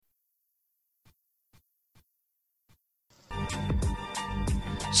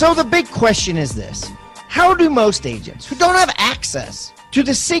So the big question is this: how do most agents who don't have access to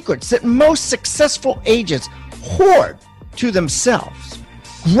the secrets that most successful agents hoard to themselves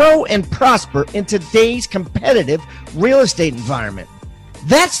grow and prosper in today's competitive real estate environment?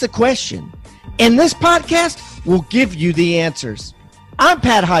 That's the question. And this podcast will give you the answers. I'm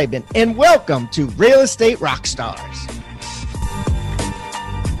Pat Hiban, and welcome to Real Estate Rockstars.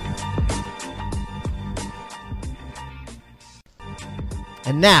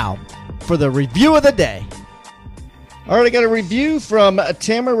 And now, for the review of the day. All right, I got a review from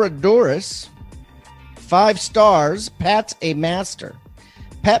Tamara Doris. 5 stars. Pat's a master.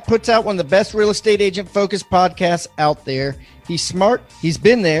 Pat puts out one of the best real estate agent-focused podcasts out there. He's smart, he's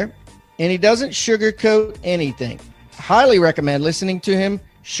been there, and he doesn't sugarcoat anything. Highly recommend listening to him.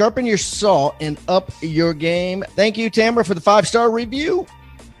 Sharpen your saw and up your game. Thank you, Tamara, for the 5-star review.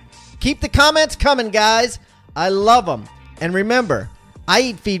 Keep the comments coming, guys. I love them. And remember, I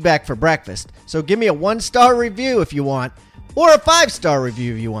eat feedback for breakfast, so give me a 1-star review if you want, or a 5-star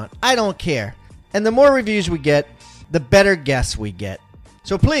review if you want. I don't care. And the more reviews we get, the better guests we get.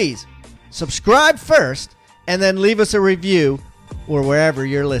 So please, subscribe first, and then leave us a review or wherever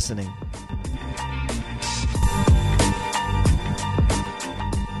you're listening.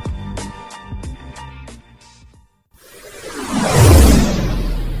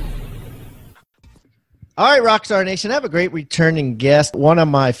 All right, Rockstar Nation, I have a great returning guest, one of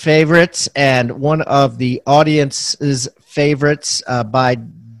my favorites and one of the audience's favorites by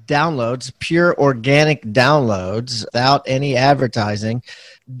downloads, pure organic downloads without any advertising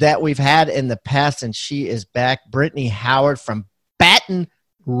that we've had in the past, and she is back. Brittany Howard from Baton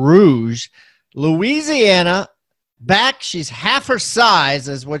Rouge, Louisiana, back. She's half her size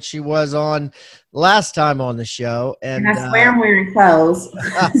as what she was on last time on the show. And I swear I'm wearing clothes.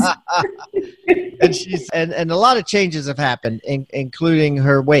 And and a lot of changes have happened, including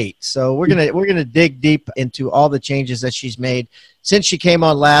her weight. So we're gonna dig deep into all the changes that she's made since she came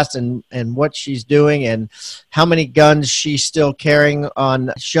on last, and what she's doing, and how many guns she's still carrying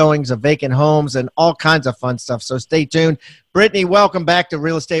on showings of vacant homes, and all kinds of fun stuff. So stay tuned. Brittany, welcome back to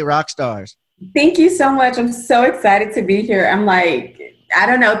Real Estate Rockstars. Thank you so much. I'm so excited to be here. I'm like, I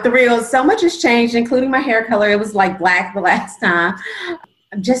don't know, thrilled. So much has changed, including my hair color. It was like black the last time.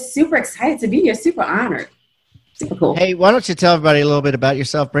 I'm just super excited to be here. Super honored. Super cool. Hey, why don't you tell everybody a little bit about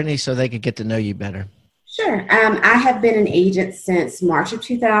yourself, Brittany, so they could get to know you better? Sure. I have been an agent since March of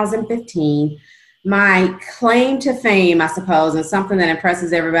 2015. My claim to fame, I suppose, and something that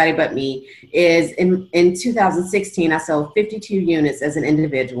impresses everybody but me, is in 2016, I sold 52 units as an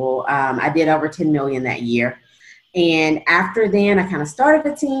individual. I did over 10 million that year. And after then, I kind of started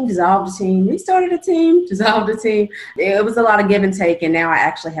a team, dissolved a team, restarted a team, dissolved a team. It was a lot of give and take, and now I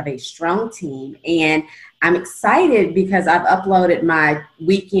actually have a strong team. And I'm excited because I've uploaded my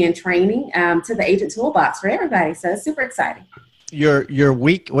weekend training to the Agent Toolbox for everybody. So it's super exciting. Your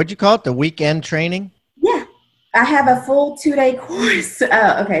week, what'd you call it? The weekend training? Yeah, I have a full 2-day course.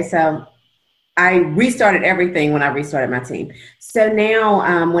 Okay, so I restarted everything when I restarted my team. So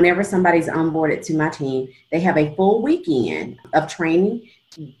now whenever somebody's onboarded to my team, they have a full weekend of training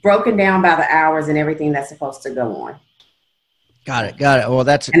broken down by the hours and everything that's supposed to go on. Got it. Well,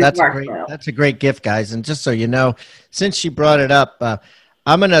 that's a great gift, guys. And just so you know, since she brought it up,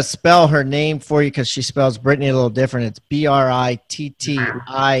 I'm going to spell her name for you because she spells Brittany a little different. It's Brittiny.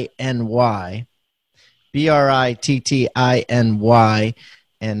 Brittiny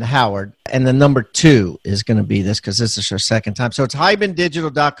and Howard. And the number 2 is going to be this because this is her second time. So it's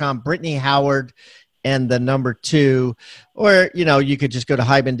hibandigital.com, Brittany Howard, and the number 2. Or, you could just go to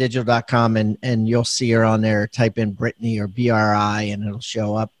hibandigital.com and you'll see her on there. Type in Brittany or BRI and it'll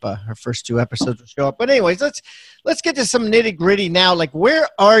show up. Her first 2 episodes will show up. But anyways, let's get to some nitty gritty now. Like, where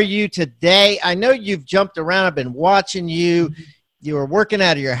are you today? I know you've jumped around. I've been watching you. You were working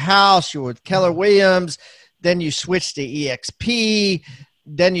out of your house. You were with Keller Williams. Then you switched to EXP.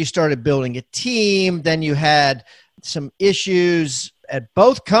 Then you started building a team. Then you had some issues at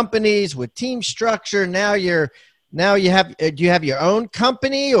both companies with team structure. Now you have, do you have your own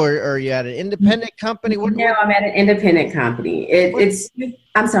company or are you at an independent company? No, I'm at an independent company.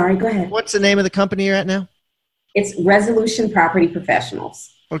 I'm sorry, go ahead. What's the name of the company you're at now? It's Resolution Property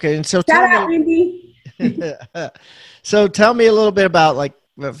Professionals. Okay. And so shout out, Wendy. So tell me a little bit about, like,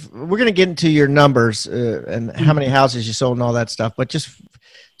 we're going to get into your numbers and how many houses you sold and all that stuff, but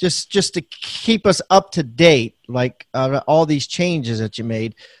just to keep us up to date, like all these changes that you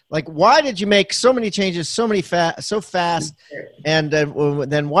made, like why did you make so many changes, so fast, and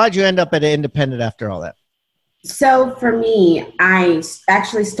then why'd you end up at an independent after all that? So for me, I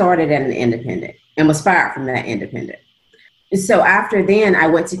actually started at an independent and was fired from that independent. So after then, I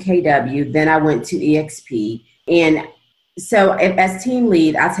went to KW, then I went to EXP. And so as team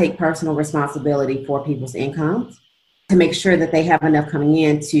lead, I take personal responsibility for people's incomes to make sure that they have enough coming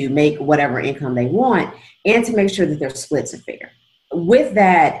in to make whatever income they want and to make sure that their splits are fair. With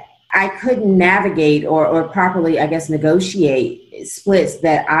that, I couldn't navigate or properly, I guess, negotiate splits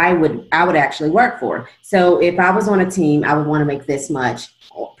that I would actually work for. So if I was on a team, I would want to make this much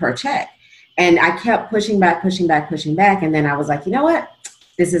per check. And I kept pushing back. And then I was like, you know what?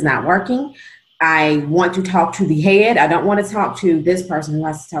 This is not working. I want to talk to the head. I don't want to talk to this person who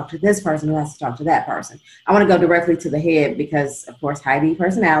has to talk to this person who has to talk to that person. I want to go directly to the head because, of course, high D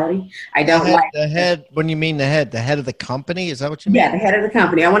personality. I don't like the head. When you mean the head of the company, is that what you mean? Yeah, the head of the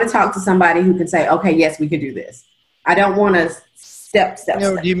company. I want to talk to somebody who can say, okay, yes, we can do this. I don't want to step.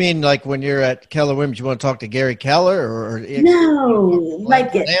 Do you mean like when you're at Keller Williams, you want to talk to Gary Keller or no,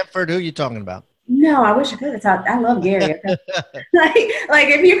 like Stanford? Who are you talking about? No, I wish I could have talked. I love Gary. like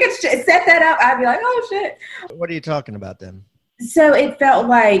if you could set that up, I'd be like, oh shit. What are you talking about then? So it felt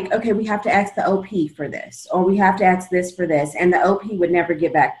like, okay, we have to ask the OP for this, or we have to ask this for this, and the OP would never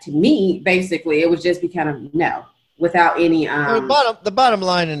get back to me. Basically, it would just be kind of no, without any. The bottom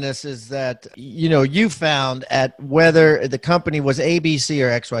line in this is that you found at whether the company was ABC or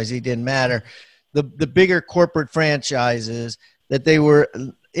XYZ didn't matter. The bigger corporate franchises that they were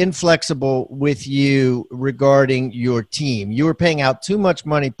inflexible with you regarding your team. You were paying out too much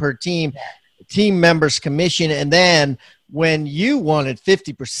money per team members commission. And then when you wanted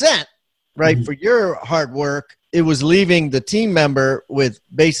 50%, right, for your hard work, it was leaving the team member with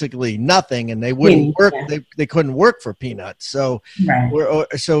basically nothing, and they wouldn't work. They couldn't work for peanuts. So,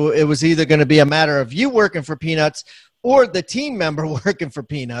 so it was either going to be a matter of you working for peanuts or the team member working for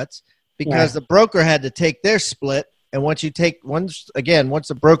peanuts, because the broker had to take their split. And once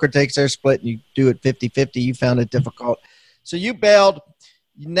the broker takes their split and you do it 50-50, you found it difficult. So you bailed.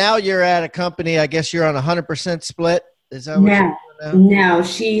 Now you're at a company, I guess you're on 100% split. Is that what you're doing now? No,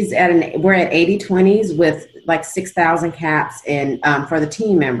 we're at 80/20s with like 6,000 caps and for the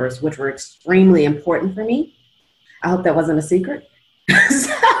team members, which were extremely important for me. I hope that wasn't a secret. We're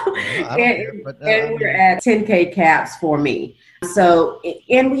at 10K caps for me. So,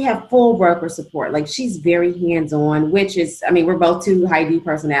 and we have full broker support. Like, she's very hands-on, which is, we're both two high D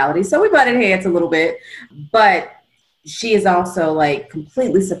personalities, so we butted heads a little bit, but she is also like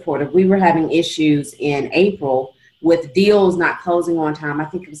completely supportive. We were having issues in April with deals not closing on time. I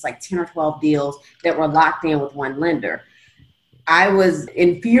think it was like 10 or 12 deals that were locked in with one lender. I was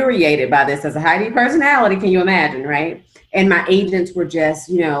infuriated by this as a high D personality. Can you imagine, right? And my agents were just,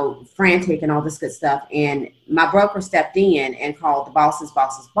 frantic and all this good stuff. And my broker stepped in and called the boss's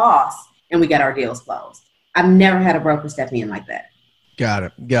boss, and we got our deals closed. I've never had a broker step in like that. Got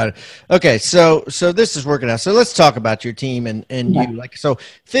it. Okay, so this is working out. So let's talk about your team and you.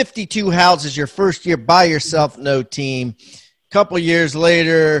 52 houses your first year by yourself, no team. Couple years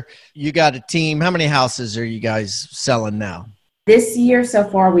later, you got a team. How many houses are you guys selling now? This year, so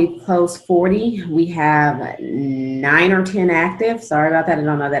far, we've closed 40. We have 9 or 10 active. Sorry about that. I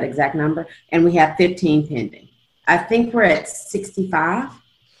don't know that exact number. And we have 15 pending. I think we're at 65.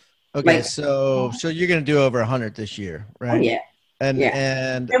 Okay, so you're going to do over 100 this year, right? Oh, yeah. And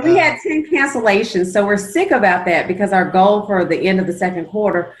we had 10 cancellations. So we're sick about that because our goal for the end of the second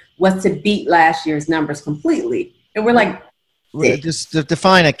quarter was to beat last year's numbers completely. And we're like, just to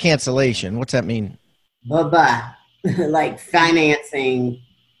define a cancellation. What's that mean? Bye-bye. Like financing.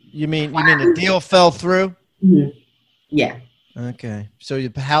 You mean the deal fell through? Mm-hmm. Yeah. Okay. So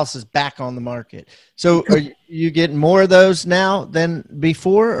your house is back on the market. So are you getting more of those now than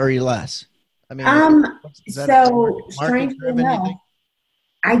before, or are you less? So strangely enough,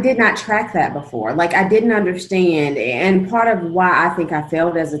 I did not track that before. Like, I didn't understand. And part of why I think I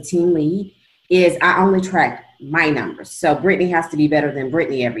failed as a team lead is I only tracked my numbers. So Brittany has to be better than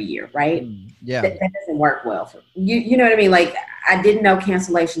Brittany every year, right? Yeah. That doesn't work well for you. You know what I mean? Like, I didn't know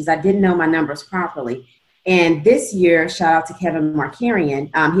cancellations. I didn't know my numbers properly. And this year, shout out to Kevin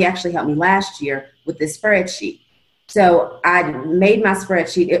Markarian. He actually helped me last year with this spreadsheet. So I made my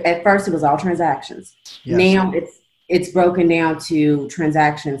spreadsheet. At first, it was all transactions. Yes. Now it's broken down to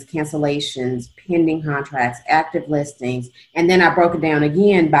transactions, cancellations, pending contracts, active listings. And then I broke it down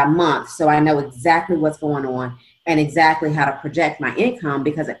again by month. So I know exactly what's going on and exactly how to project my income,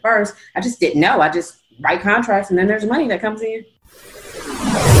 because at first I just didn't know. I just write contracts and then there's money that comes in.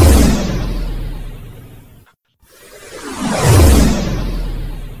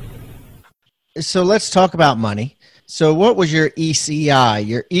 So let's talk about money. So what was your ECI,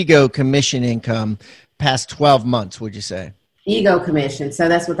 your ego commission income, past 12 months, would you say? Ego commission. So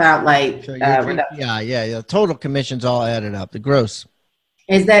that's without like, So your GPI, yeah. Total commissions all added up. The gross.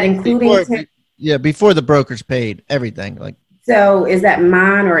 is that including? Before the brokers paid everything. Like, So is that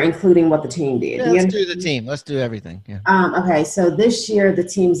mine or including what the team did? yeah, let's do the team. Let's do everything. Yeah. Okay. So this year the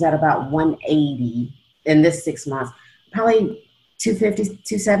team's at about 180 in this 6 months, probably 250,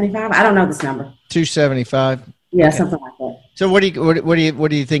 275. I don't know this number. 275. Yeah, okay. Something like that. So what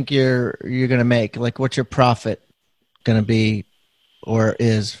do you think you're going to make? Like, what's your profit going to be or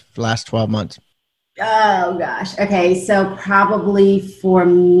is for the last 12 months? Oh gosh. Okay. So probably for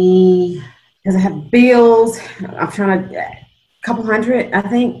me, because I have bills, I'm trying to, a couple hundred, I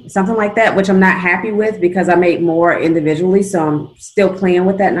think, something like that, which I'm not happy with because I make more individually. So I'm still playing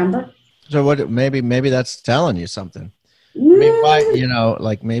with that number. So maybe that's telling you something. I mean, why,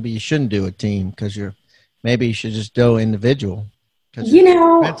 like maybe you shouldn't do a team because maybe you should just do individual. I've done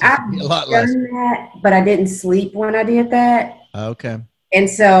that, but I didn't sleep when I did that. Okay. And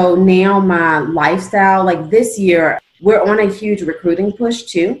so now my lifestyle, like this year, we're on a huge recruiting push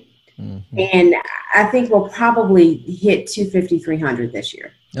too. Mm-hmm. And I think we'll probably hit 250, 300 this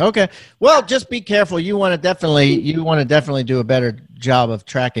year. Okay. Well, just be careful. You want to definitely do a better job of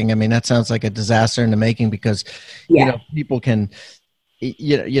tracking. I mean, that sounds like a disaster in the making because, people can,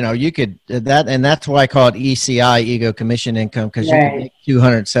 you could that, and that's why I call it ECI, ego commission income, because you can make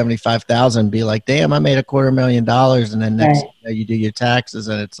 275,000, be like, damn, I made $250,000, and then next you do your taxes,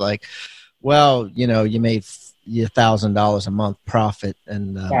 and it's like, well, you made $1,000 a month profit,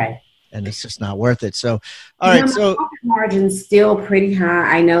 and it's just not worth it. So, all right, so my margin's still pretty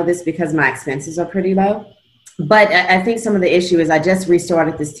high. I know this because my expenses are pretty low. But I think some of the issue is I just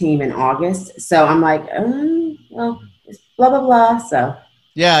restarted this team in August, so I'm like, well. Blah, blah, blah. So,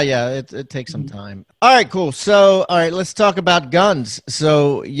 yeah, it takes some time. All right, cool. So, all right, let's talk about guns.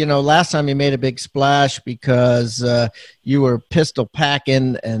 So, last time you made a big splash because you were pistol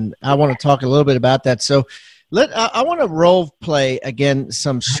packing, and I want to talk a little bit about that. So, I want to role play again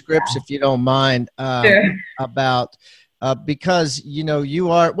some scripts, if you don't mind, sure. About because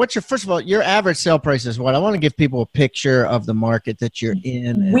first of all, your average sale price is what? I want to give people a picture of the market that you're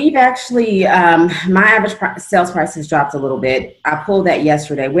in. We've actually, my average sales price has dropped a little bit. I pulled that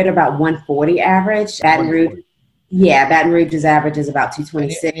yesterday. We're at about 140 average. Baton Rouge's average is about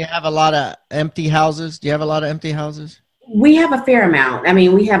 226. And you have a lot of empty houses. Do you have a lot of empty houses? We have a fair amount. I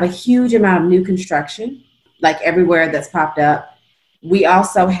mean, we have a huge amount of new construction, like everywhere that's popped up. We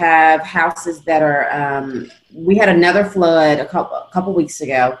also have houses that are, we had another flood a couple weeks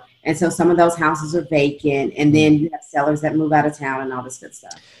ago. And so some of those houses are vacant. And then you have sellers that move out of town and all this good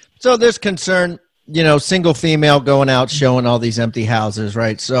stuff. So there's concern, single female going out, showing all these empty houses,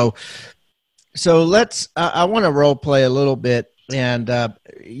 right? So let's, I want to role play a little bit. And,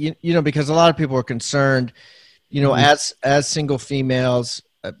 because a lot of people are concerned, as single females,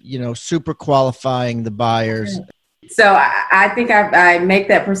 super qualifying the buyers. So I think I make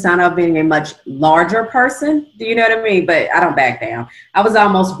that persona of being a much larger person. Do you know what I mean? But I don't back down. I was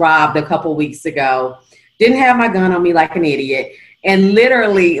almost robbed a couple weeks ago. Didn't have my gun on me like an idiot. And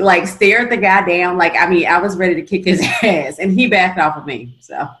literally stared the guy down. I was ready to kick his ass. And he backed off of me.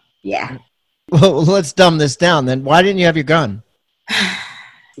 So, yeah. Well, let's dumb this down then. Why didn't you have your gun?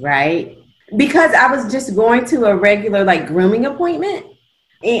 Right. Because I was just going to a regular grooming appointment.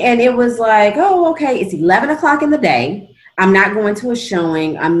 And it was like, oh, okay, it's 11 o'clock in the day. I'm not going to a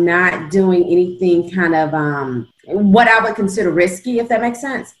showing. I'm not doing anything kind of what I would consider risky, if that makes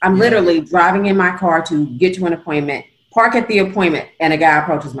sense. I'm literally driving in my car to get to an appointment, park at the appointment, and a guy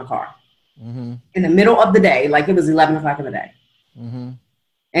approaches my car in the middle of the day, like it was 11 o'clock in the day. Mm-hmm.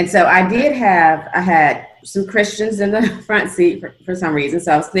 And so I had some Christians in the front seat for some reason.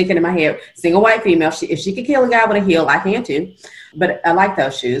 So I was thinking in my head, single white female, if she could kill a guy with a heel, I can too. But I like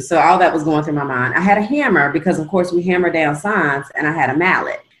those shoes. So all that was going through my mind. I had a hammer because, of course, we hammer down signs, and I had a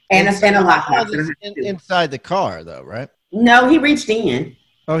mallet and a lockbox. Inside the car, though, right? No, he reached in.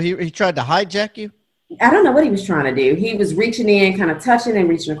 Oh, he tried to hijack you? I don't know what he was trying to do. He was reaching in, kind of touching and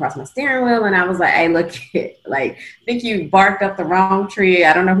reaching across my steering wheel. And I was like, hey, look, I think you barked up the wrong tree.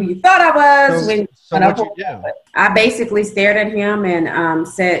 I don't know who you thought I was. So what'd you do? I basically stared at him and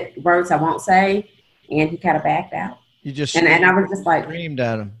said words I won't say. And he kind of backed out. You just and I was just like screamed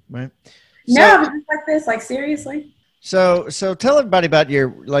at him, right? No, I was just like this, seriously. So tell everybody about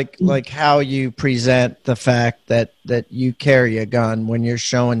your like how you present the fact that you carry a gun when you're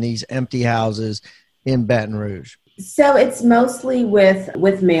showing these empty houses in Baton Rouge. So it's mostly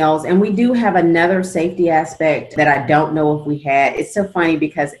with males, and we do have another safety aspect that I don't know if we had. It's so funny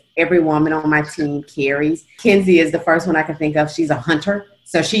because every woman on my team carries. Kenzie is the first one I can think of. She's a hunter.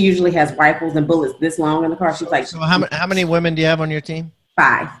 So she usually has rifles and bullets this long in the car. She's like, so how many women do you have on your team?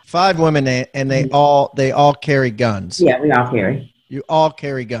 5. 5 women, and they all carry guns. Yeah, we all carry. You all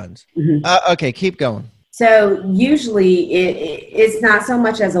carry guns. Okay, keep going. So usually it's not so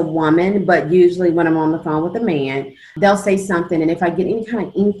much as a woman, but usually when I'm on the phone with a man, they'll say something. And if I get any kind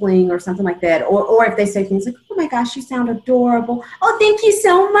of inkling or something like that, or if they say things like, oh my gosh, you sound adorable. Oh, thank you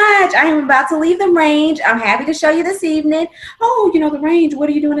so much. I am about to leave the range. I'm happy to show you this evening. Oh, the range. What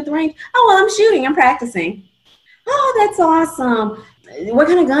are you doing at the range? Oh, well, I'm shooting. I'm practicing. Oh, that's awesome. What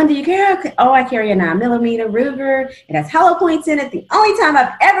kind of gun do you carry? Oh, I carry a 9mm Ruger. It has hollow points in it. The only time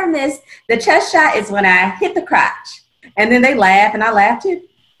I've ever missed the chest shot is when I hit the crotch. And then they laugh, and I laugh too.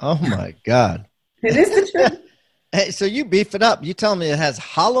 Oh, my God. It is the truth. Hey, so you beef it up. You telling me it has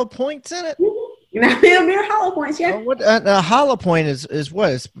hollow points in it? Mere hollow points, yeah. Well, what a hollow point is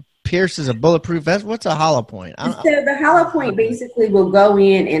what? It pierces a bulletproof vest? What's a hollow point? So the hollow point basically will go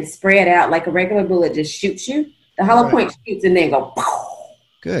in and spread out like a regular bullet just shoots you. The hollow point shoots and then go.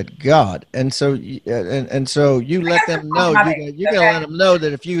 Good God! And so, so you let them know. You gotta let them know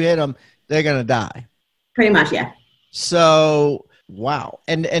that if you hit them, they're gonna die. Pretty much, yeah. So wow.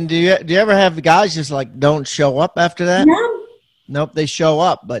 And do you ever have guys just like don't show up after that? No. Nope, they show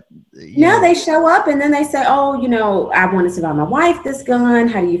up, but they show up and then they say, "Oh, I wanted to buy my wife this gun.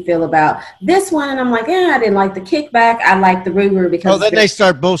 How do you feel about this one?" And I'm like, "I didn't like the kickback. I like the Ruger because." Oh, then they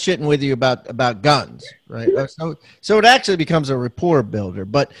start bullshitting with you about guns, right? Mm-hmm. So it actually becomes a rapport builder,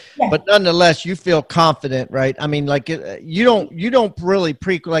 but nonetheless, you feel confident, right? I mean, like you don't really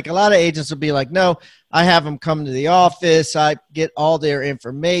like a lot of agents will be like, "No, I have them come to the office. I get all their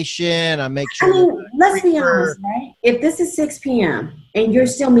information. I make sure." I mean, let's be honest, right? If this is 6 p.m. and you're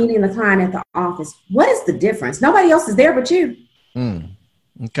still meeting the client at the office, what is the difference? Nobody else is there but you.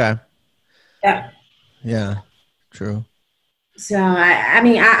 Okay. Yeah. Yeah. True. So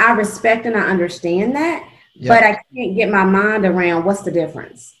I respect and I understand that, but I can't get my mind around what's the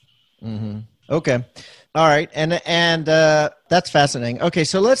difference. Mm-hmm. Okay. All right. And that's fascinating. Okay.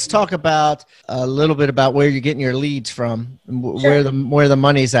 So let's talk about a little bit about where you're getting your leads from, where the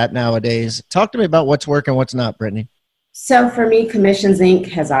money's at nowadays. Talk to me about what's working, what's not, Brittany. So for me, Commissions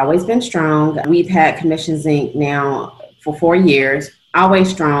Inc. has always been strong. We've had Commissions Inc. now for 4 years, always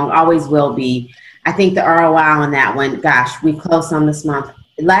strong, always will be. I think the ROI on that one, gosh, we closed on this month.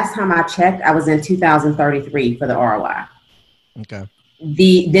 Last time I checked, I was in 2033 for the ROI. Okay.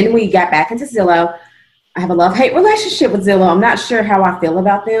 Then we got back into Zillow. I have a love-hate relationship with Zillow. I'm not sure how I feel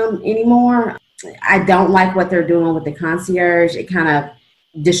about them anymore. I don't like what they're doing with the concierge. It kind of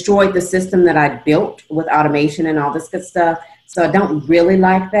destroyed the system that I built with automation and all this good stuff. So I don't really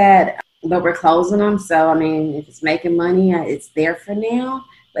like that, but we're closing them. So, I mean, if it's making money, it's there for now.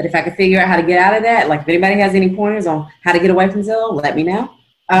 But if I could figure out how to get out of that, like if anybody has any pointers on how to get away from Zillow, let me know.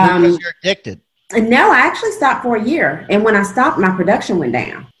 Because you're addicted. And no, I actually stopped for a year. And when I stopped, my production went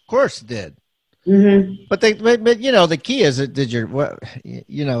down. Of course it did. Mm-hmm. But the key is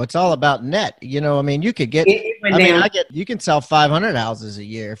it's all about net. I mean, you could get, you can sell 500 houses a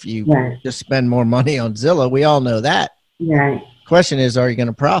year if you just spend more money on Zillow. We all know that. Right. Question is, are you going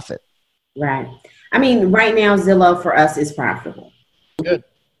to profit? Right. I mean, right now, Zillow for us is profitable. Good.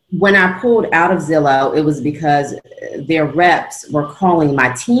 When I pulled out of Zillow, it was because their reps were calling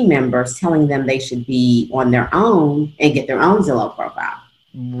my team members, telling them they should be on their own and get their own Zillow profile.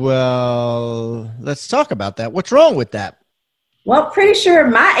 Well, let's talk about that. What's wrong with that? Well, pretty sure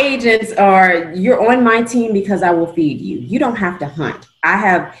my agents you're on my team because I will feed you. You don't have to hunt.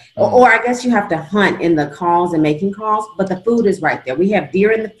 Or I guess you have to hunt in the calls and making calls, but the food is right there. We have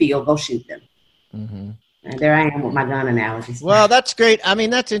deer in the field. Go shoot them. Mm-hmm. And there I am with my gun analogies. Well, that's great. I mean,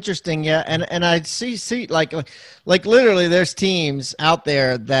 that's interesting. Yeah. And I see like literally there's teams out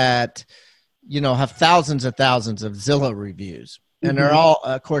there that, have thousands of Zillow reviews. And they're all,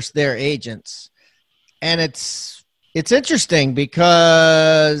 of course, they're agents. And it's interesting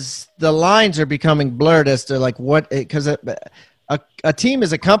because the lines are becoming blurred as to like what, because a team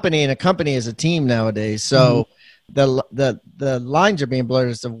is a company and a company is a team nowadays. So the lines are being blurred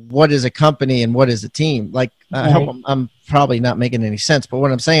as to what is a company and what is a team. Like, I hope I'm probably not making any sense, but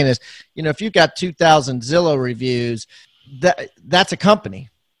what I'm saying is, if you've got 2,000 Zillow reviews, that's a company.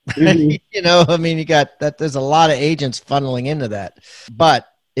 I mean, you got that. There's a lot of agents funneling into that, but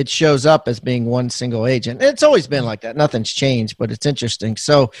it shows up as being one single agent. It's always been like that. Nothing's changed, but it's interesting.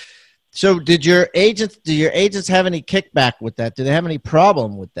 So do your agents have any kickback with that? Do they have any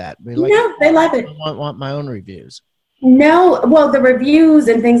problem with that? No, they love it. I want my own reviews. No, well, the reviews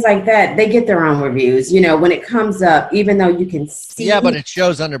and things like that, they get their own reviews. You know, when it comes up, even though you can see. Yeah, but it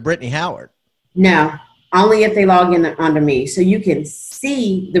shows under Brittany Howard. No, only if they log in under me. So you can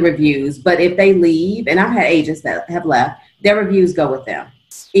see the reviews, but if they leave, and I've had agents that have left, their reviews go with them,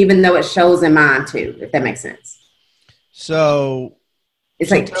 even though it shows in mine too, if that makes sense. So it's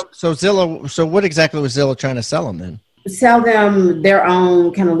like Zillow. So what exactly was Zillow trying to sell them then? Sell them their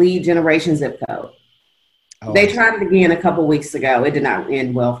own kind of lead generation zip code. Oh, they tried it again a couple weeks ago. It did not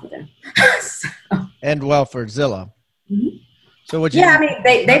end well for them. So. End well for Zillow. Mm-hmm. So what? Yeah, I mean,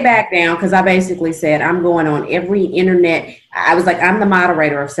 they backed down because I basically said, I'm going on every internet. I was like, I'm the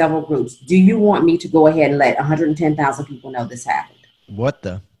moderator of several groups. Do you want me to go ahead and let 110,000 people know this happened? What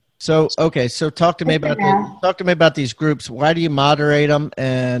the? So, okay. So talk to me about these groups. Why do you moderate them,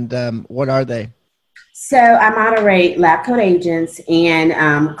 and what are they? So I moderate Lab Coat Agents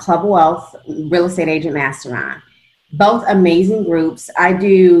and Club Wealth Real Estate Agent Mastermind. Both amazing groups. I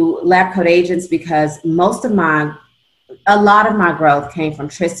do Lab Coat Agents because a lot of my growth came from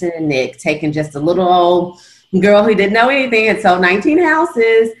Tristan and Nick taking just a little old girl who didn't know anything, had sold 19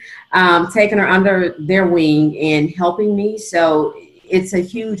 houses, taking her under their wing and helping me. So it's a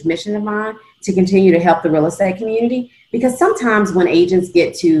huge mission of mine to continue to help the real estate community, because sometimes when agents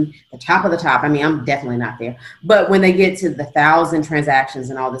get to the top of the top, I mean, I'm definitely not there, but when they get to the 1,000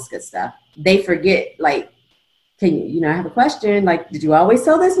 transactions and all this good stuff, they forget, like, can you, I have a question, like, did you always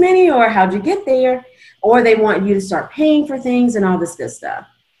sell this many, or how'd you get there? Or they want you to start paying for things and all this good stuff.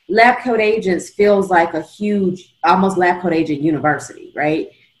 Lab Coat Agents feels like a huge, almost Lab Coat Agent university, right?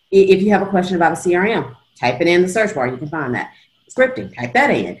 If you have a question about a CRM, type it in the search bar, you can find that. Scripting, type that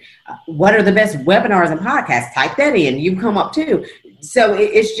in. What are the best webinars and podcasts? Type that in. You come up too. So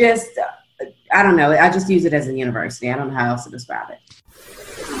it's just, I don't know. I just use it as a university. I don't know how else to describe it.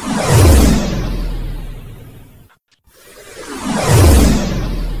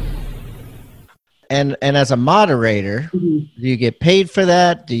 And as a moderator, mm-hmm. do you get paid for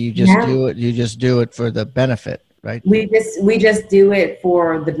that? Do you just do it? You just do it for the benefit, right? We just do it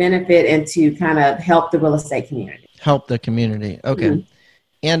for the benefit and to kind of help the real estate community. Help the community. Okay. Mm-hmm.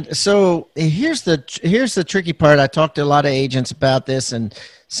 And so here's the tricky part. I talked to a lot of agents about this, and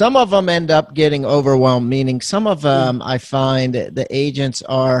some of them end up getting overwhelmed, meaning some of them I find the agents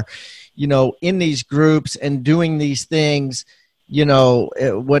are, in these groups and doing these things,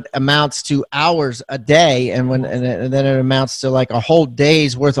 what amounts to hours a day. And then it amounts to like a whole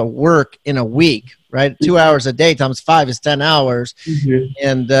day's worth of work in a week, right? 2 hours a day times 5 is 10 hours. Mm-hmm.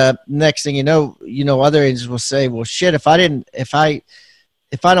 And next thing you know, other agents will say, well, shit, if I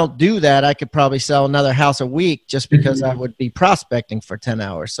don't do that, I could probably sell another house a week just because I would be prospecting for 10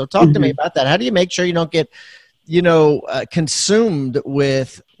 hours. So talk to me about that. How do you make sure you don't get, consumed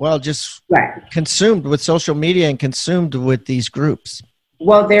with, consumed with social media and consumed with these groups?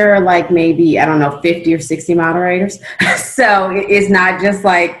 Well, there are like maybe, 50 or 60 moderators. So it's not just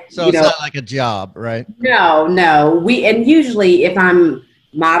like, so it's not like a job, right? No. And usually if I'm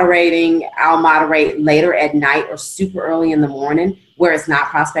moderating, I'll moderate later at night or super early in the morning where it's not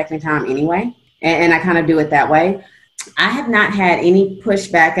prospecting time anyway. And I kind of do it that way. I have not had any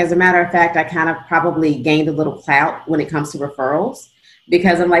pushback. As a matter of fact, I kind of probably gained a little clout when it comes to referrals,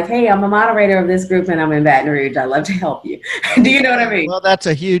 because I'm like, hey, I'm a moderator of this group and I'm in Baton Rouge. I'd love to help you. Do you know what I mean? Well, that's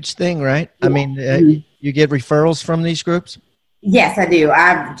a huge thing, right? Yeah. I mean, you get referrals from these groups? Yes, I do.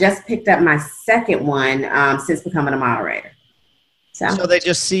 I've just picked up my second one since becoming a moderator. So they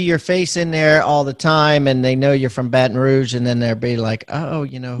just see your face in there all the time and they know you're from Baton Rouge, and then they'll be like, oh,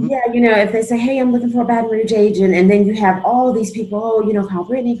 who? Yeah, if they say, hey, I'm looking for a Baton Rouge agent, and then you have all these people, call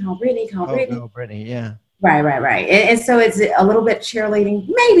Brittany. Oh, Brittany, yeah. Right. And so it's a little bit cheerleading,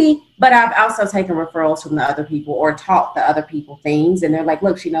 maybe, but I've also taken referrals from the other people or taught the other people things, and they're like,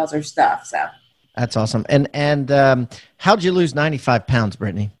 look, she knows her stuff, so. That's awesome. And how'd you lose 95 pounds,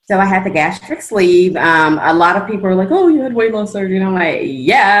 Brittany? So I had the gastric sleeve. A lot of people are like, oh, you had weight loss surgery. And I'm like,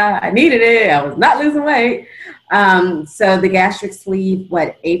 yeah, I needed it. I was not losing weight. So the gastric sleeve,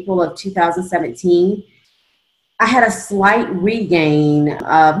 April of 2017, I had a slight regain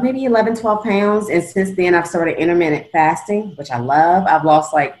of maybe 11, 12 pounds. And since then I've started intermittent fasting, which I love. I've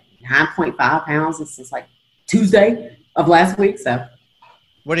lost like 9.5 pounds since like Tuesday of last week. So.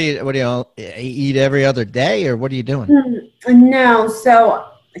 What do you eat every other day, or what are you doing? No. So,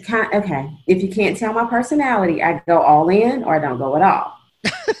 okay. If you can't tell my personality, I go all in or I don't go at all.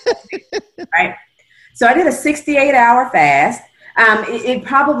 Right. So I did a 68-hour fast. It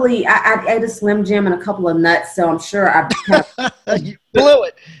probably, I ate a Slim Jim and a couple of nuts, so I'm sure I kind of You blew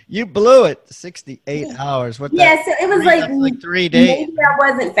it. You blew it. 68 hours. What? Yeah, so it was like 3 days. Maybe I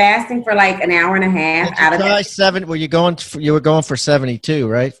wasn't fasting for like an hour and a half. Did you try 7? Were you going? You were going for 72,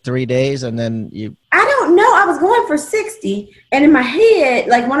 right? 3 days, and then you. I don't know. I was going for 60, and in my head,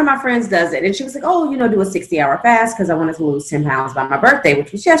 like one of my friends does it, and she was like, "Oh, do a 60-hour fast because I wanted to lose 10 pounds by my birthday,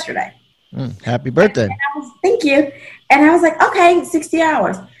 which was yesterday." Happy birthday! Thank you. And I was like, "Okay, 60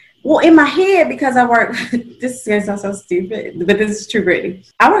 hours." Well, in my head, because I work, this is going to sound so stupid, but this is true, Brittany.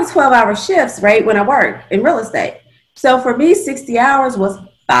 I work 12-hour shifts, right, when I work in real estate. So for me, 60 hours was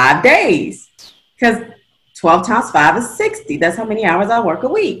 5 days because 12 times 5 is 60. That's how many hours I work a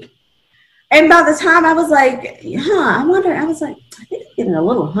week. And by the time I was like, I was like, I think I'm getting a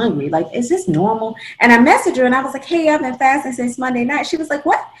little hungry. Like, is this normal? And I messaged her and I was like, hey, I've been fasting since Monday night. She was like,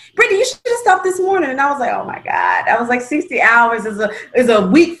 what? Brittany, you should have stopped this morning. And I was like, oh my God. I was like, 60 hours is a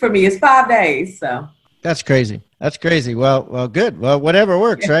week for me. It's 5 days. So that's crazy. That's crazy. Well, good. Well, whatever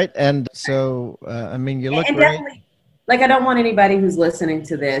works, right? And so, you look great. Like, I don't want anybody who's listening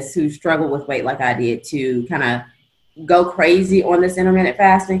to this who struggled with weight like I did to kind of go crazy on this intermittent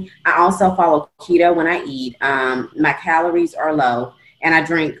fasting. I also follow keto when I eat. My calories are low and I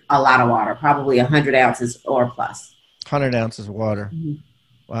drink a lot of water, probably 100 ounces or plus. 100 ounces of water. Mm-hmm.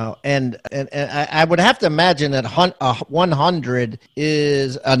 Wow. And I would have to imagine that 100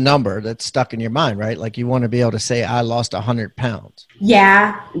 is a number that's stuck in your mind, right? Like you want to be able to say, I lost 100 pounds.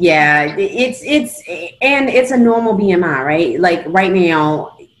 Yeah. It's a normal BMI, right? Like right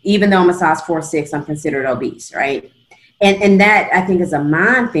now, even though I'm a size 4'6", I'm considered obese, right? And that I think is a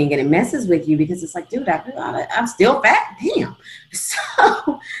mind thing, and it messes with you because it's like, dude, I'm still fat. Damn.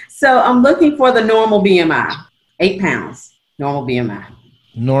 So I'm looking for the normal BMI, 8 pounds, normal BMI.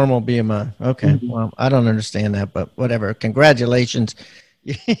 Normal BMI. Okay. Mm-hmm. Well, I don't understand that, but whatever. Congratulations.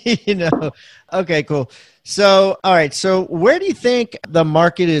 Okay, cool. So, all right. So where do you think the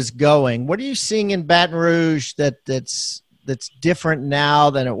market is going? What are you seeing in Baton Rouge that's different now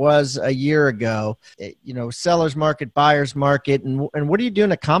than it was a year ago? Seller's market, buyer's market, and what are you doing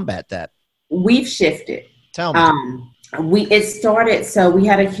to combat that? We've shifted. Tell me. It started, so we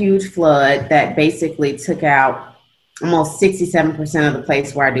had a huge flood that basically took out almost 67% of the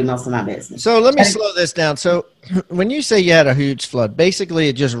place where I do most of my business. So let me slow this down. So when you say you had a huge flood, basically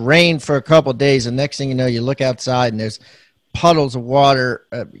it just rained for a couple of days, and next thing you know, you look outside and there's puddles of water,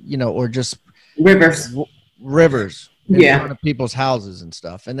 or just rivers. In front of people's houses and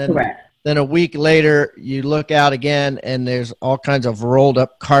stuff. And then a week later, you look out again and there's all kinds of rolled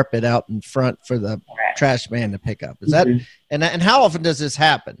up carpet out in front for the trash man to pick up. Is that, and how often does this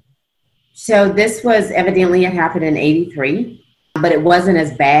happen? So this was evidently, it happened in 83, but it wasn't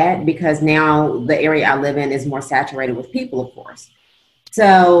as bad because now the area I live in is more saturated with people, of course.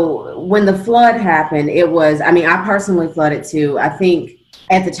 So when the flood happened, I personally flooded too. I think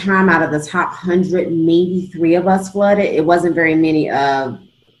at the time, out of the top 100, maybe 3 of us flooded. It wasn't very many of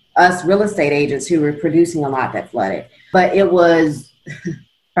us real estate agents who were producing a lot that flooded. But it was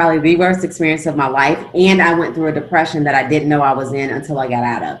probably the worst experience of my life. And I went through a depression that I didn't know I was in until I got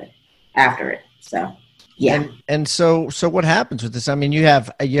out of it, after it. So, yeah. And so what happens with this? I mean, you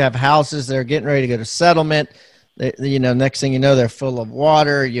have houses that are getting ready to go to settlement. Next thing you know, they're full of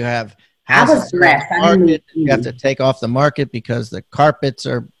water. You have houses. I was stressed. You have to take off the market because the carpets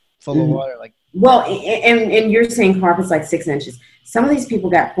are full of water. Well, and you're saying carpets like 6 inches. Some of these people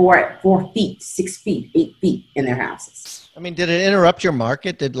got 4 feet, 6 feet, 8 feet in their houses. I mean, did it interrupt your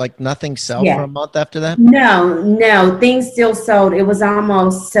market? Did nothing sell for a month after that? No, things still sold. It was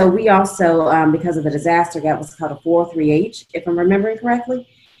almost, so we also, because of the disaster, got what's called a 403H, if I'm remembering correctly.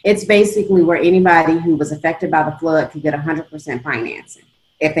 It's basically where anybody who was affected by the flood could get 100% financing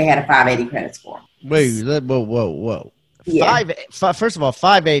if they had a 580 credit score. Wait, whoa. Yeah. First of all,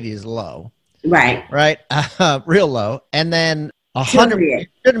 580 is low. Right. Real low. And then 100, you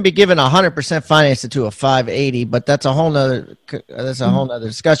shouldn't be given 100% financing to a 580, but that's a whole nother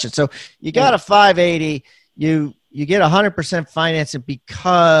discussion. So you got a 580, you get 100% financing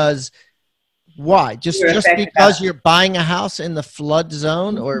because why? Just because you're buying a house in the flood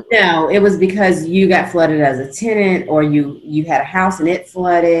zone, or no? It was because you got flooded as a tenant, or you had a house and it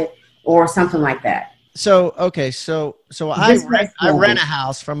flooded, or something like that. So okay, so I rent a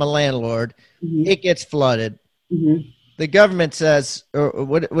house from a landlord. Mm-hmm. It gets flooded. Mm-hmm. The government says, or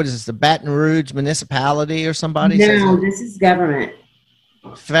what is this? The Baton Rouge municipality or somebody? No, this is government.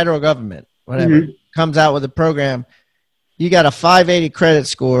 Federal government, whatever, comes out with a program. You got a 580 credit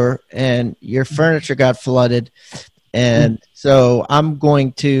score and your furniture got flooded. And so I'm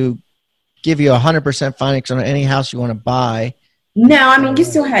going to give you 100% financing on any house you want to buy. No, I mean, you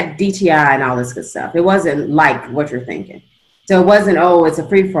still had DTI and all this good stuff. It wasn't like what you're thinking. So it wasn't, oh, it's a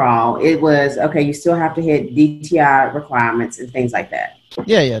free for all. It was, okay, you still have to hit DTI requirements and things like that.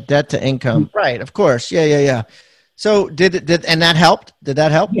 Yeah. Debt to income. Right. Of course. Yeah. So and that helped? Did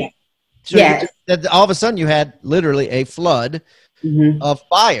that help? Yeah. So all of a sudden you had literally a flood of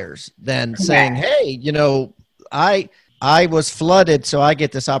buyers then saying, hey, I was flooded, so I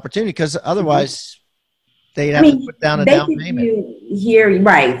get this opportunity, because otherwise they'd have to put down a down payment. Here,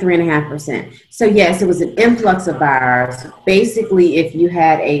 right, 3.5%. So yes, it was an influx of buyers. Basically, if you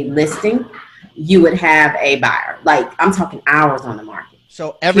had a listing, you would have a buyer. Like, I'm talking hours on the market.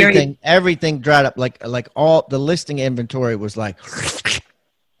 So everything dried up, like all the listing inventory was like.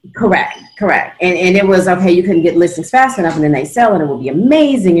 Correct. And it was, okay, you couldn't get listings fast enough, and then they sell it. It will be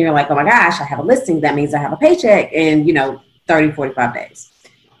amazing. And you're like, oh my gosh, I have a listing. That means I have a paycheck in, 30, 45 days.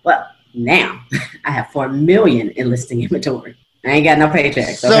 Well, now I have 4 million in listing inventory. I ain't got no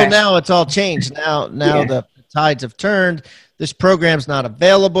paycheck. So now it's all changed. Now the tides have turned. This program's not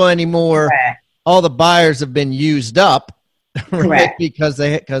available anymore. Correct. All the buyers have been used up. Right?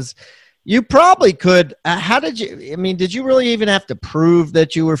 Because you probably could. Did you really even have to prove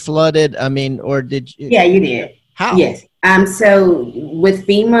that you were flooded? Or did you? Yeah, you did. How? Yes. So with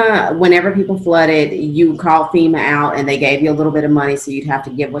FEMA, whenever people flooded, you called FEMA out and they gave you a little bit of money. So you'd have to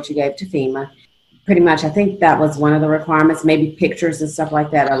give what you gave to FEMA. Pretty much. I think that was one of the requirements, maybe pictures and stuff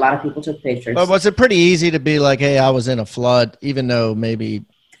like that. A lot of people took pictures. But was it pretty easy to be like, hey, I was in a flood, even though maybe?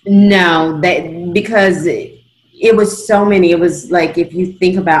 No, because it was so many. It was like, if you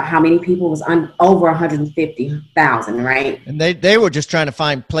think about how many people was over 150,000, right? And they were just trying to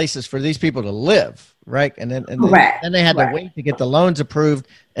find places for these people to live, right? And then they had to wait to get the loans approved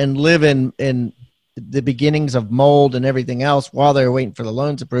and live in the beginnings of mold and everything else while they were waiting for the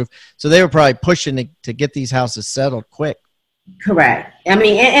loans approved. So they were probably pushing to get these houses settled quick. Correct. And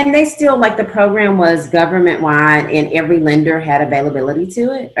they still, like, the program was government wide and every lender had availability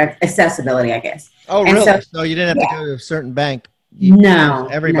to it, or accessibility, I guess. Oh, really? So you didn't have to go to a certain bank.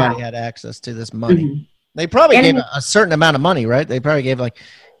 Everybody had access to this money. Mm-hmm. They probably gave a certain amount of money, right? They probably gave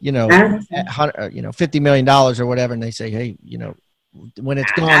 $50 million or whatever. And they say, hey, when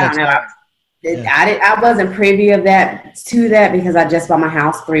it's gone, I don't know. I wasn't privy to that because I just bought my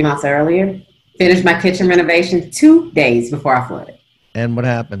house 3 months earlier. Finished my kitchen renovation 2 days before I flooded. And what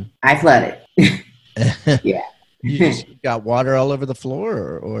happened? I flooded. Yeah. You just got water all over the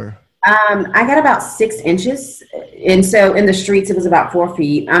floor or? I got about 6 inches. And so in the streets, it was about 4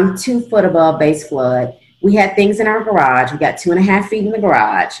 feet. I'm 2 foot above base flood. We had things in our garage. We got 2.5 feet in the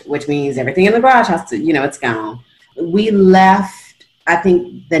garage, which means everything in the garage has to, it's gone. We left. I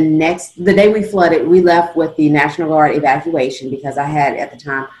think the day we flooded, we left with the National Guard evacuation because I had at the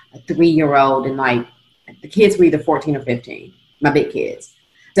time a 3-year-old and the kids were either 14 or 15, my big kids.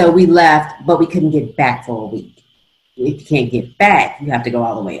 So we left, but we couldn't get back for a week. If you can't get back, you have to go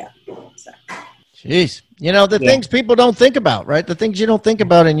all the way up. So. Jeez. Things people don't think about, right? The things you don't think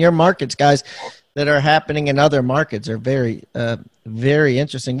about in your markets, guys, that are happening in other markets are very, very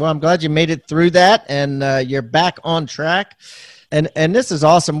interesting. Well, I'm glad you made it through that and you're back on track. And this is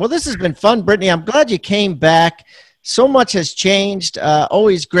awesome. Well, this has been fun, Brittany. I'm glad you came back. So much has changed.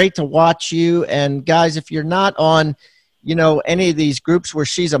 Always great to watch you. And guys, if you're not on, any of these groups where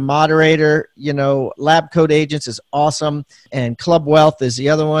she's a moderator, Lab Coat Agents is awesome. And Club Wealth is the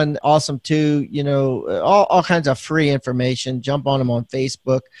other one. Awesome too. All kinds of free information. Jump on them on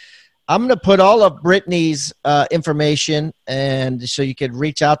Facebook. I'm going to put all of Brittany's information, and so you could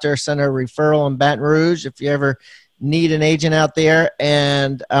reach out to her, send her a referral in Baton Rouge if you ever need an agent out there.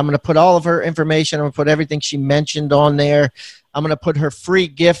 And I'm going to put all of her information. I'm going to put everything she mentioned on there. I'm going to put her free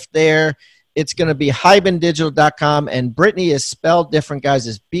gift there. It's going to be hibandigital.com. And Brittany is spelled different, guys.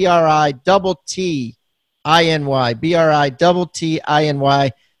 It's BRITTINY,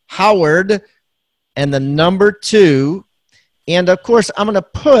 BRITTINY, Howard, and the number 2. And of course, I'm going to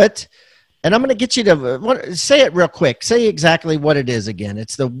put, and I'm going to get you to say it real quick. Say exactly what it is again.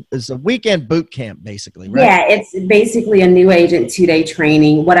 It's a weekend boot camp, basically, right? Yeah, it's basically a new agent 2-day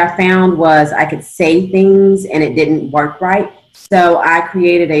training. What I found was I could say things and it didn't work right. So I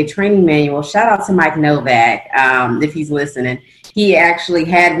created a training manual. Shout out to Mike Novak, if he's listening. He actually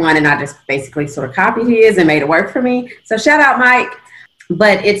had one and I just basically sort of copied his and made it work for me. So shout out, Mike.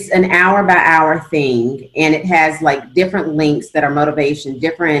 But it's an hour by hour thing. And it has different links that are motivation,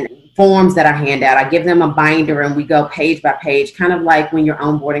 different forms that I hand out. I give them a binder and we go page by page, kind of like when you're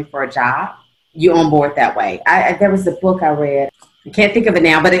onboarding for a job. You onboard that way. There was a book I read. I can't think of it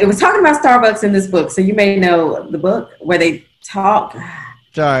now, but it was talking about Starbucks in this book. So you may know the book where they talk.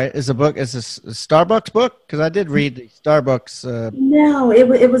 Sorry, is a Starbucks book? Because I did read the Starbucks. No,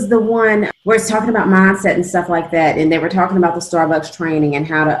 it was the one where it's talking about mindset and stuff like that, and they were talking about the Starbucks training and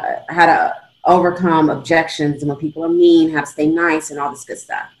how to overcome objections and when people are mean, how to stay nice and all this good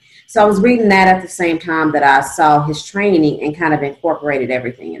stuff. So I was reading that at the same time that I saw his training and kind of incorporated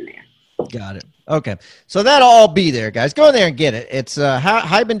everything in there. Got it. Okay, so that'll all be there, guys. Go in there and get it. It's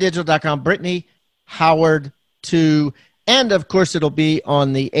hibandigital.com. Brittany Howard 2. And, of course, it'll be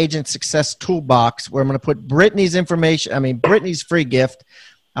on the Agent Success Toolbox where I'm going to put Brittany's Brittany's free gift.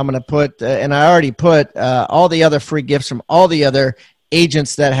 I'm going to put, and I already put all the other free gifts from all the other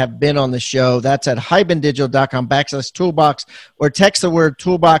agents that have been on the show. That's at hibandigital.com/toolbox or text the word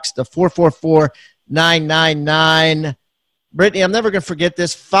toolbox to 444-999. Brittany, I'm never going to forget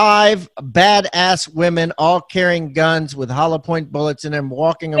this. 5 badass women all carrying guns with hollow point bullets in them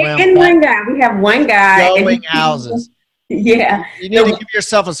walking around. And one guy. We have one guy. Blowing houses. Yeah. You need to give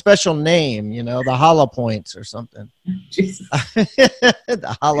yourself a special name, the Hollow Points or something.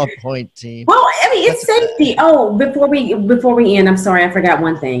 The Hollow Point team. Well, I mean, it's safety. Oh, before we end, I'm sorry, I forgot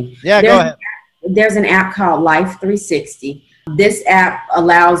one thing. Yeah, go ahead. There's an app called Life 360. This app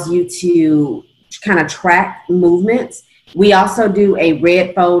allows you to kind of track movements. We also do a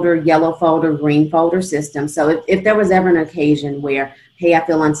red folder, yellow folder, green folder system. So if there was ever an occasion where, hey, I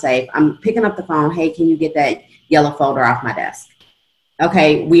feel unsafe, I'm picking up the phone, hey, can you get that yellow folder off my desk?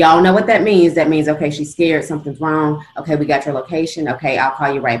 Okay, we all know what that means. That means, okay, she's scared, something's wrong. Okay, we got your location. Okay, I'll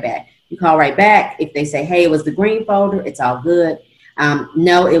call you right back. You call right back. If they say, hey, it was the green folder, it's all good.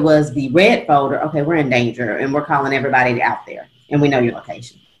 No, it was the red folder. Okay, we're in danger, and we're calling everybody out there, and we know your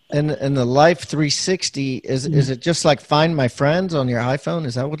location. And the Life 360, is it just like Find My Friends on your iPhone?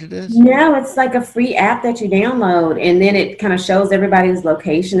 Is that what it is? No, it's like a free app that you download, and then it kind of shows everybody's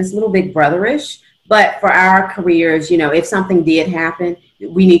location. It's a little Big Brother-ish. But for our careers, if something did happen,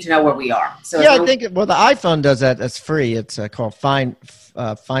 we need to know where we are. So yeah, I think the iPhone does that. That's free. It's called Find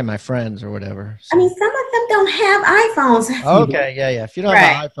My Friends or whatever. So. I mean, some of them don't have iPhones. Okay, yeah. If you don't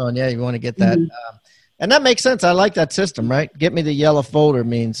have an iPhone, yeah, you want to get that. Mm-hmm. And that makes sense. I like that system, right? Get me the yellow folder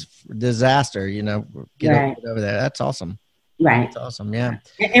means disaster. Get over there. That's awesome. Right. That's awesome. Yeah.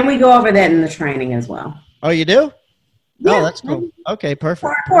 And we go over that in the training as well. Oh, you do? Yeah. Oh, that's cool. Okay, perfect.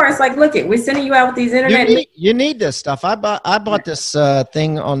 Of course, look we're sending you out with these internet. You need this stuff. I bought this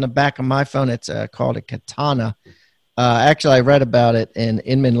thing on the back of my phone. It's called a Katana. Actually, I read about it in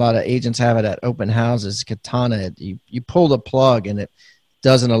Inman. A lot of agents have it at open houses. Katana. You pull the plug and it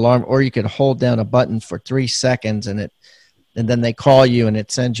does an alarm, or you could hold down a button for 3 seconds and then they call you and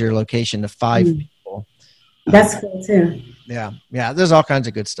it sends your location to 5 people. That's cool too. Yeah. There's all kinds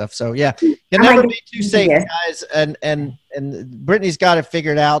of good stuff. So yeah, you never be too safe, guys. And Brittany's got it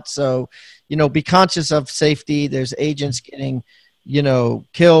figured out. So, be conscious of safety. There's agents getting,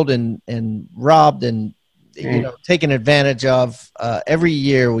 killed and robbed and, taken advantage of. Every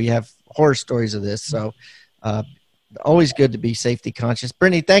year we have horror stories of this. So, always good to be safety conscious.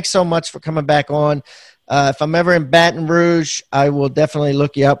 Brittany, thanks so much for coming back on. If I'm ever in Baton Rouge, I will definitely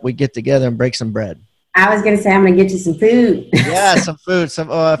look you up. We get together and break some bread. I was going to say, I'm going to get you some food. Yeah, some food.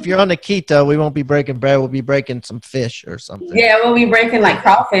 If you're on the keto, we won't be breaking bread. We'll be breaking some fish or something. Yeah, we'll be breaking like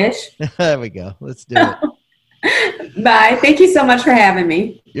crawfish. There we go. Let's do it. Bye. Thank you so much for having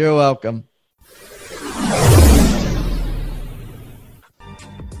me. You're welcome.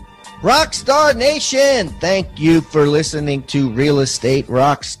 Rockstar Nation, thank you for listening to Real Estate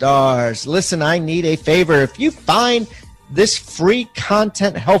Rockstars. Listen, I need a favor. If you find this free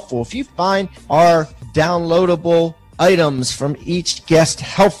content helpful, if you find our downloadable items from each guest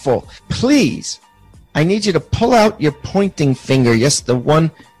helpful, please, I need you to pull out your pointing finger, yes, the one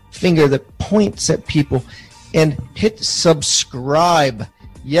finger that points at people, and hit subscribe.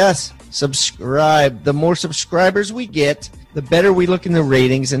 Yes, subscribe. The more subscribers we get, the better we look in the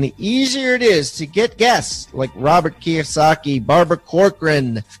ratings, and the easier it is to get guests like Robert Kiyosaki, Barbara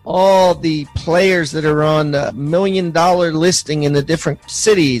Corcoran, all the players that are on the $1 million listing in the different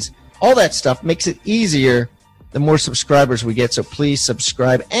cities. All that stuff makes it easier the more subscribers we get. So please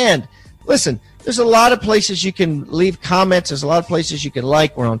subscribe. And listen, there's a lot of places you can leave comments. There's a lot of places you can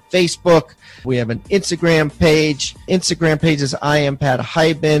like. We're on Facebook. We have an Instagram page. Instagram page is I am Pat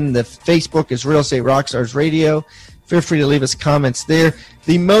Hiban. The Facebook is Real Estate Rockstars Radio. Feel free to leave us comments there.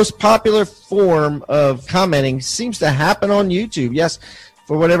 The most popular form of commenting seems to happen on YouTube. Yes,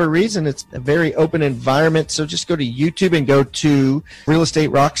 for whatever reason, it's a very open environment. So just go to YouTube and go to Real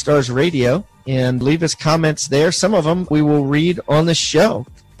Estate Rockstars Radio and leave us comments there. Some of them we will read on the show,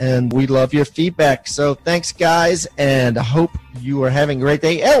 and we love your feedback. So thanks, guys, and I hope you are having a great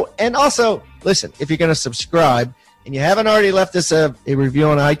day. Oh, and also, listen, if you're going to subscribe, and you haven't already left us a review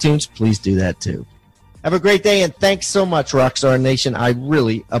on iTunes, please do that too. Have a great day, and thanks so much, Rockstar Nation. I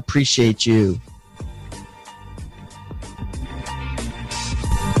really appreciate you.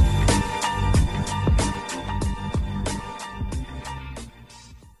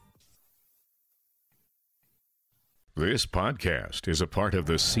 This podcast is a part of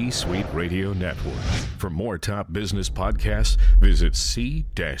the C-Suite Radio Network. For more top business podcasts, visit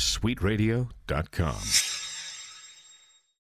c-suiteradio.com.